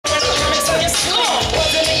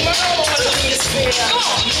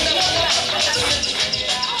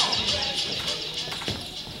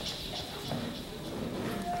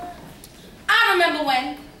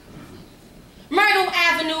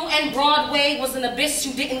was an abyss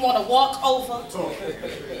you didn't want to walk over.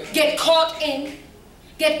 Get caught in,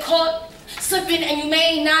 get caught slipping, and you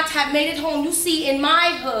may not have made it home. You see, in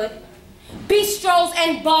my hood, bistros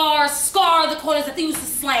and bars scar the corners that they used to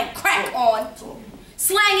slang crack on.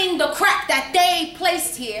 Slanging the crack that they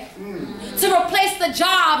placed here to replace the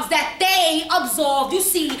jobs that they absorbed. You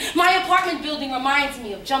see, my apartment building reminds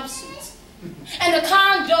me of jumpsuits. And the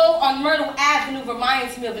condo on Myrtle Avenue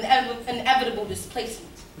reminds me of an inevitable displacement.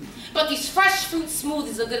 But these fresh fruit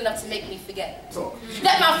smoothies are good enough to make me forget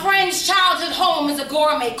that my friend's childhood home is a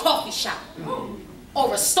gourmet coffee shop,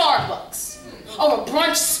 or a Starbucks, or a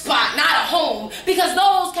brunch spot, not a home, because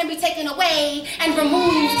those can be taken away and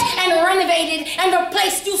removed and renovated and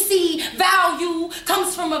replaced. You see, value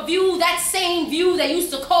comes from a view, that same view they used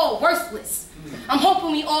to call worthless. I'm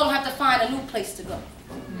hoping we all don't have to find a new place to go,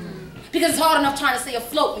 because it's hard enough trying to stay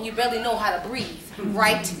afloat when you barely know how to breathe,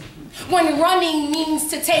 right? When running means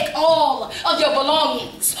to take all of your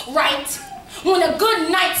belongings, right? When a good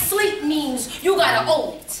night's sleep means you gotta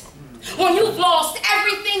own it. When you've lost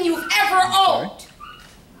everything you've ever owned,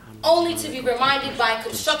 only to be reminded by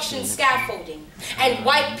construction scaffolding and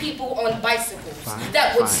white people on bicycles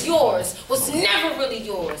that what's yours was never really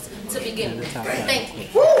yours to begin with. Thank you.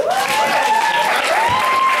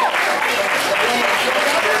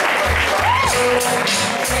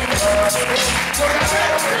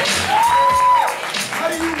 How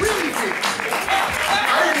do you really feel? I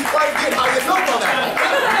didn't quite get how you felt on that.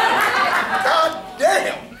 God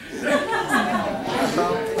damn!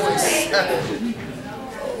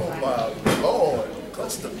 Oh my Lord,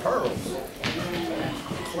 clutch the pearls.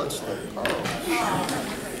 Clutch the pearls.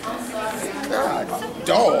 God,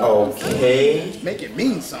 dog. Okay. Make it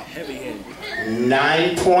mean something. Heavy-handed.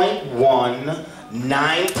 9.1,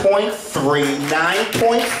 9.3,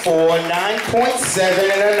 9.4,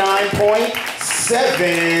 9.7, and a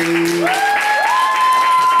 9.7.